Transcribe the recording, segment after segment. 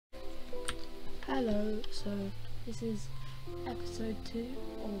Hello, so this is episode 2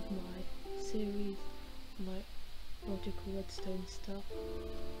 of my series, like logical redstone stuff.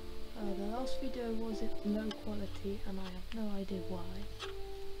 The last video was low quality and I have no idea why,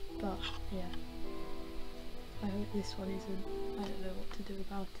 but yeah, I hope this one isn't. I don't know what to do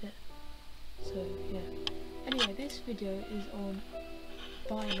about it, so yeah. Anyway, this video is on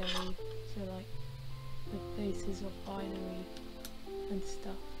binary, so like the bases of binary and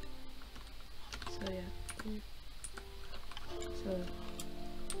stuff. So yeah, so,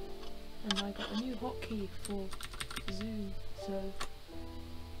 and I got a new hotkey for zoom, so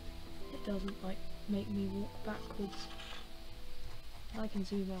it doesn't like make me walk backwards. I can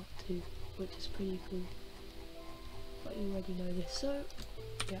zoom out too, which is pretty cool, but you already know this. So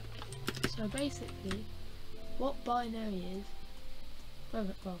yeah, so basically what binary is,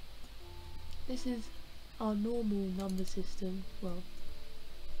 well, this is our normal number system. Well,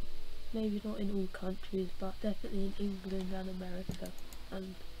 maybe not in all countries, but definitely in England and America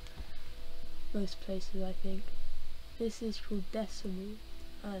and most places, I think. This is called decimal,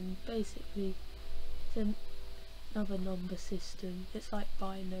 and basically it's another number system. It's like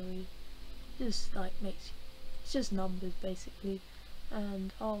binary, it's just numbers basically.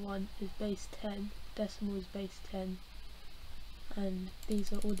 And R1 is base 10, decimal is base 10, and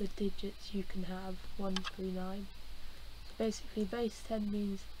these are all the digits you can have, 1 through 9. So basically base 10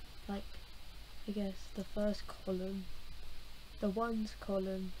 means, like, I guess the first column, the ones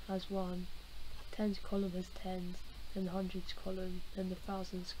column has 1, tens column has tens, then the hundreds column, then the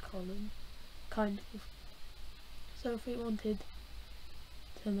thousands column, kind of. So if we wanted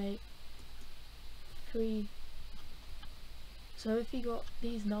to make 3, so if we got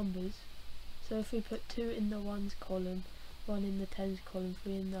these numbers, so if we put 2 in the ones column, 1 in the tens column,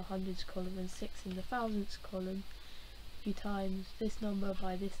 3 in the hundreds column, and 6 in the thousands column, you times this number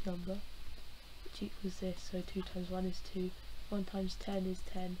by this number, which equals this, so 2 times 1 is 2, 1 times 10 is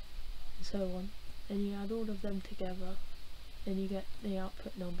 10, and so on. Then you add all of them together, then you get the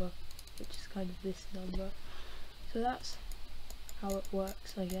output number, which is kind of this number. So that's how it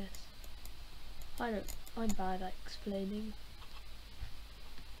works, I guess. I'm bad at explaining,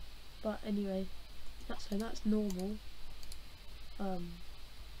 but anyway, that's normal.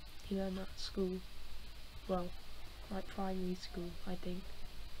 You learn that at school, well, like primary school, I think.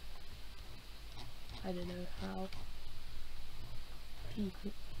 I don't know how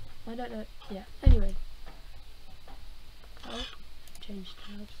people, I don't know, yeah, anyway. I'll change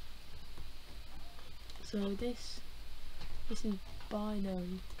tabs. So this is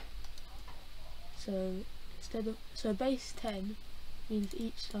binary. So so base 10 means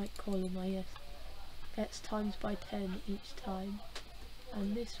each like column, I guess, gets times by 10 each time,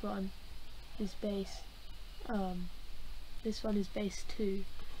 and this one is base 2,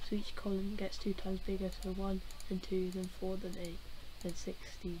 so each column gets 2 times bigger, so 1, then 2, then 4, then 8, then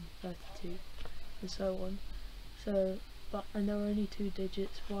 16, 32, and so on. So, and there are only 2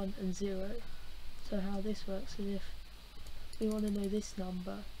 digits, 1 and 0. So how this works is, if we want to know this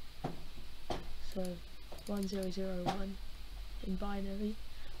number, so 1001 in binary,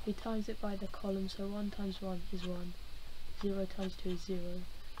 we times it by the column, so 1 times 1 is 1, 0 times 2 is 0,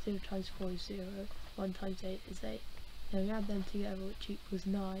 0 times 4 is 0, 1 times 8 is 8. Then we add them together, which equals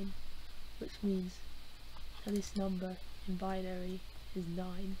 9, which means that this number in binary is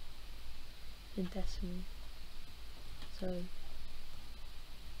 9 in decimal. So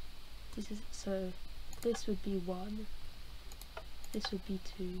this would be 1, this would be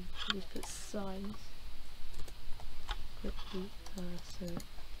 2, just put signs quickly, so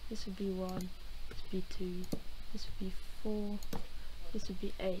this would be 1, this would be 2, this would be 4, this would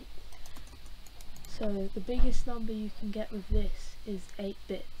be 8. So the biggest number you can get with this is 8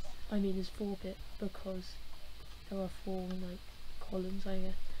 bits, is 4 bit, because there are 4 like columns, I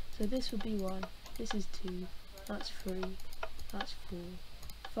guess. So this would be 1, this is 2, that's 3, that's 4,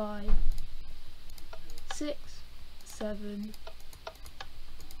 5, 6, 7,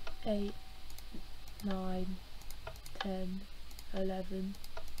 8, 9, 10, 11,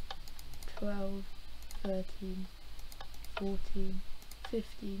 12, 13, 14,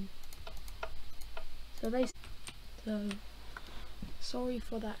 15. So sorry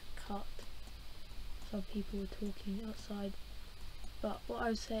for that cut. Some people were talking outside, but what I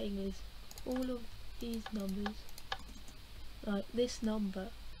was saying is, all of these numbers, like this number,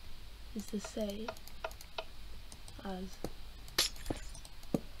 is the same as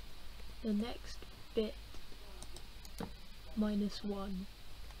the next bit minus 1.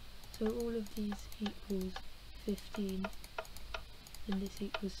 So all of these equals 15, and this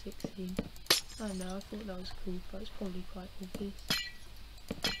equals 16. I don't know, I thought that was cool, but it's probably quite obvious.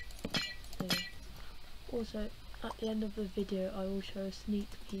 So yeah. Also, at the end of the video I will show a sneak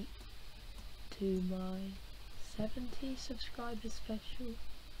peek to my 70 subscribers special,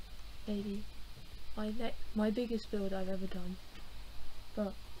 maybe my biggest build I've ever done.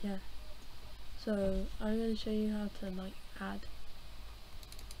 But yeah, so I'm going to show you how to like add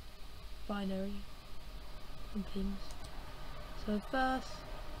binary and things. So first,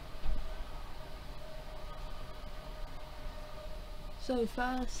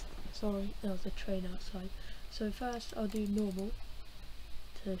 sorry, there was a train outside. So first I'll do normal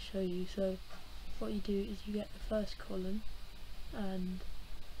to show you. So what you do is you get the first column and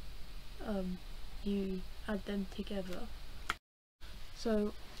you add them together.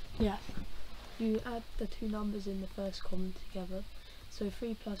 So yeah, you add the two numbers in the first column together. So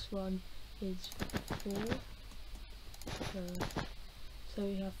 3 plus 1 is 4. So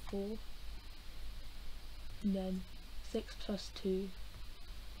you have 4. And then 6 plus 2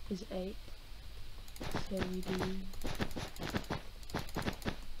 is 8. So we do.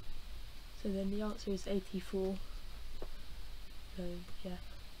 So then the answer is 84. So yeah.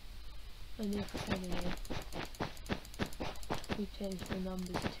 And if anyway, we change the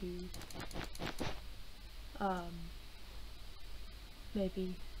numbers to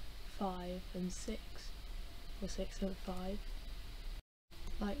maybe 5 and 6, or 6 and 5,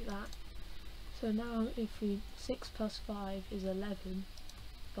 like that. So now if 6 plus 5 is 11,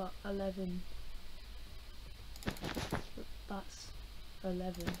 but 11, that's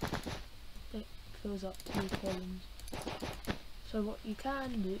 11, it fills up 2 columns. So what you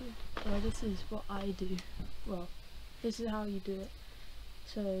can do, this is what I do, well, this is how you do it.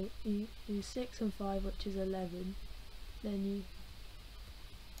 So you do 6 and 5, which is 11, then you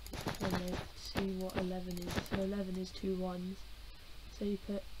see what 11 is. So 11 is 2 ones. So you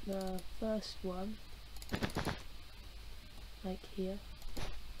put the first one like here,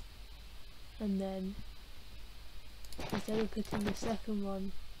 and then instead of putting the second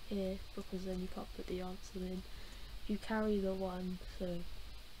one here, because then you can't put the answer in, you carry the 1. So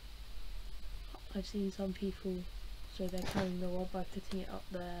I've seen some people, so they're carrying the 1 by putting it up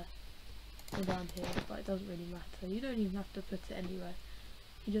there or down here, but it doesn't really matter. You don't even have to put it anywhere.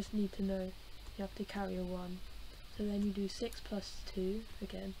 You just need to know you have to carry a 1. So then you do 6 plus 2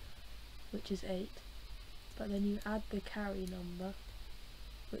 again, which is 8. But then you add the carry number,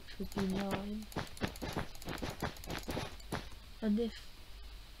 which would be 9. And if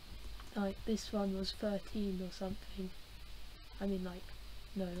like this one was 13 or something, I mean like,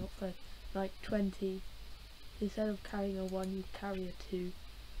 no, not 13, like 20, instead of carrying a 1 you'd carry a 2,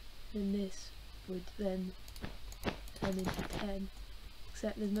 then this would then turn into 10,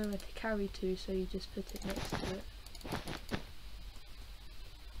 except there's nowhere to carry to, so you just put it next to it.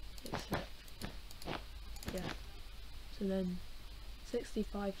 Except, yeah, so then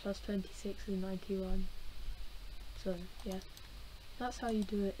 65 plus 26 is 91, so yeah, that's how you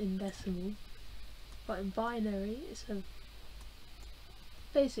do it in decimal. But in binary it's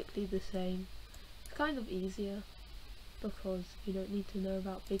basically the same. It's kind of easier because you don't need to know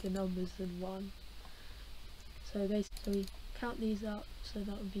about bigger numbers than 1. So basically we count these up, so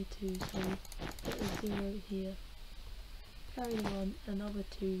that would be 2, so we put a 0 here, carry the 1, another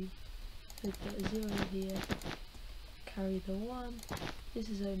 2, so we put a 0 here, carry the 1, this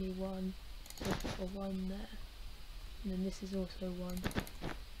is only 1, so put a 1 there, and then this is also 1,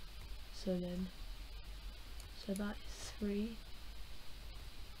 so that is 3,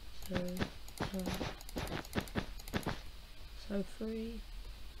 so 3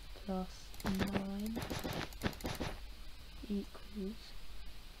 plus 9 equals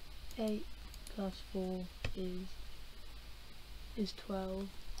 8 plus 4 is 12,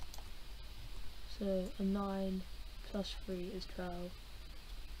 so a 9 plus 3 is 12.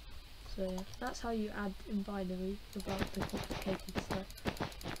 So yeah, that's how you add in binary without the complicated stuff,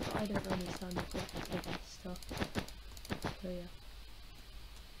 but I don't understand the complicated stuff, so yeah,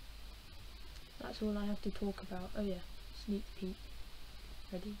 that's all I have to talk about. Oh yeah, sneak peek,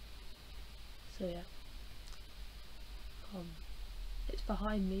 ready? So yeah, it's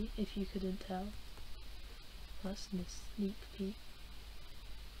behind me if you couldn't tell, that's the sneak peek.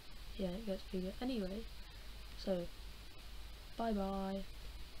 Yeah, it gets bigger anyway, so bye bye.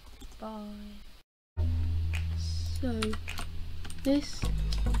 Bye. So this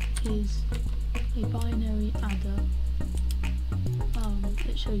is a binary adder.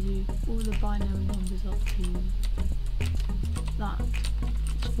 It shows you all the binary numbers up to that.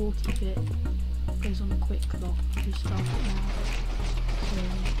 It's 40-bit, goes on a quick clock. Just start it now. So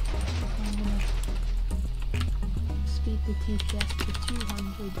I'm gonna speed the TTS to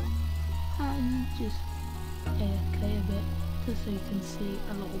 200 and just AFK a bit, just so you can see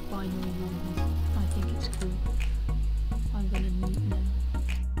a lot of binary numbers. think it's cool. I'm gonna mute now.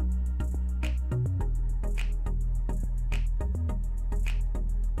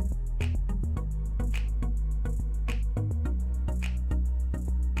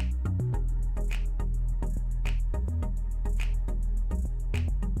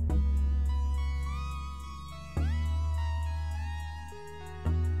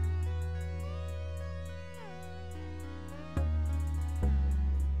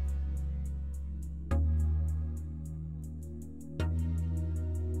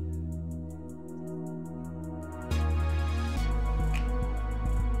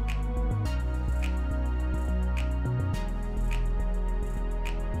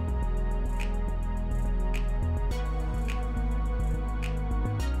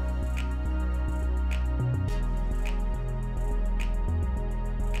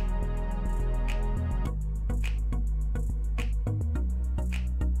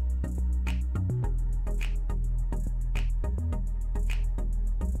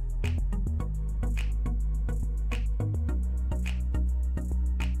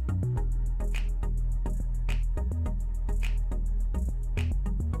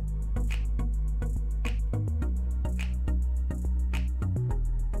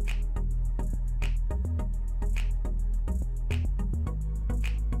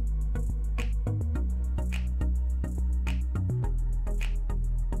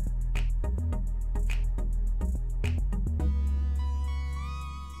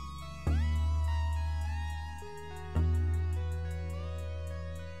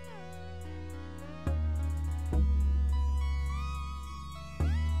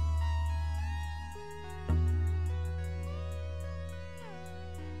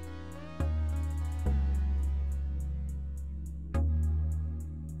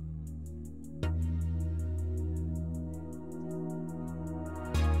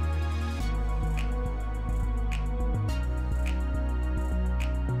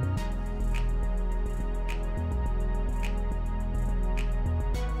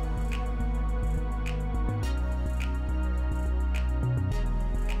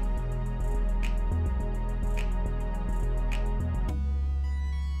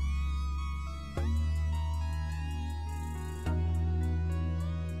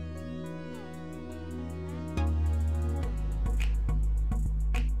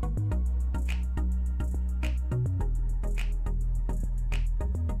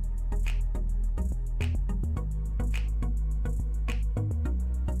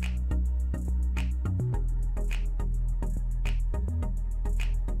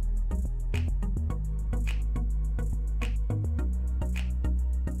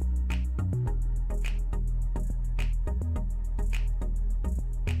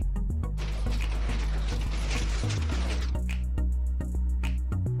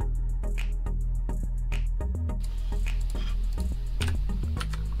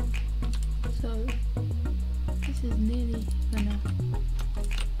 This is nearly enough.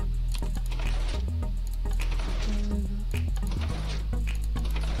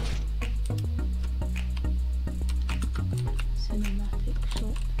 Cinematic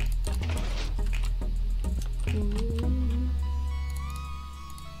shot. Ooh.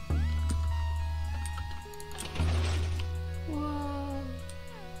 Whoa!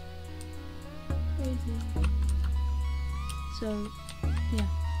 Crazy. So, yeah.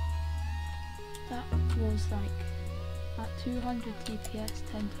 That was like at 200 TPS,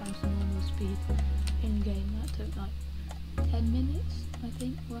 10 times the normal speed in game. That took like 10 minutes, I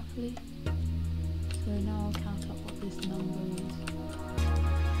think, roughly. So now I'll count up what this number is.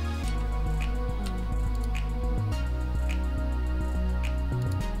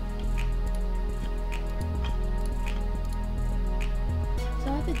 So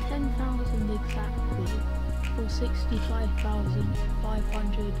either 10,000 exactly, or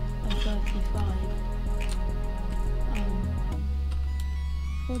 65,535.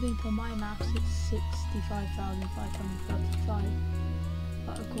 According to my maths, it's 65,535,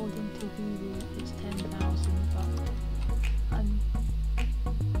 but according to Google, it's 10,000. But I'm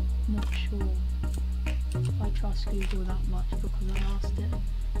not sure if I trust Google that much, because I asked it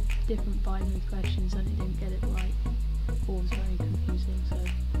different binary questions and it didn't get it right, or was very confusing. So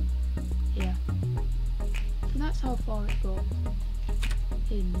yeah. So that's how far it got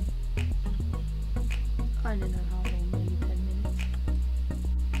in, I don't know how long, maybe 10 minutes.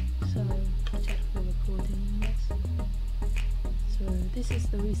 So I'll check the recording, yes. So this is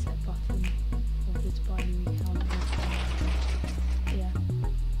the reset button of this binary counter. Yeah,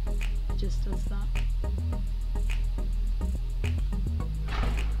 it just does that.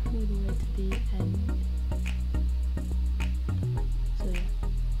 All the way to the end. So yeah.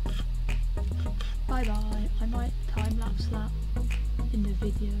 bye bye. I might time lapse that in the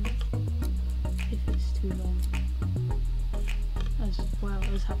video if it's too long, as well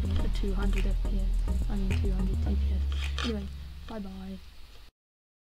as having it at 200 FPS, I mean 200 TPS. Anyway, bye bye.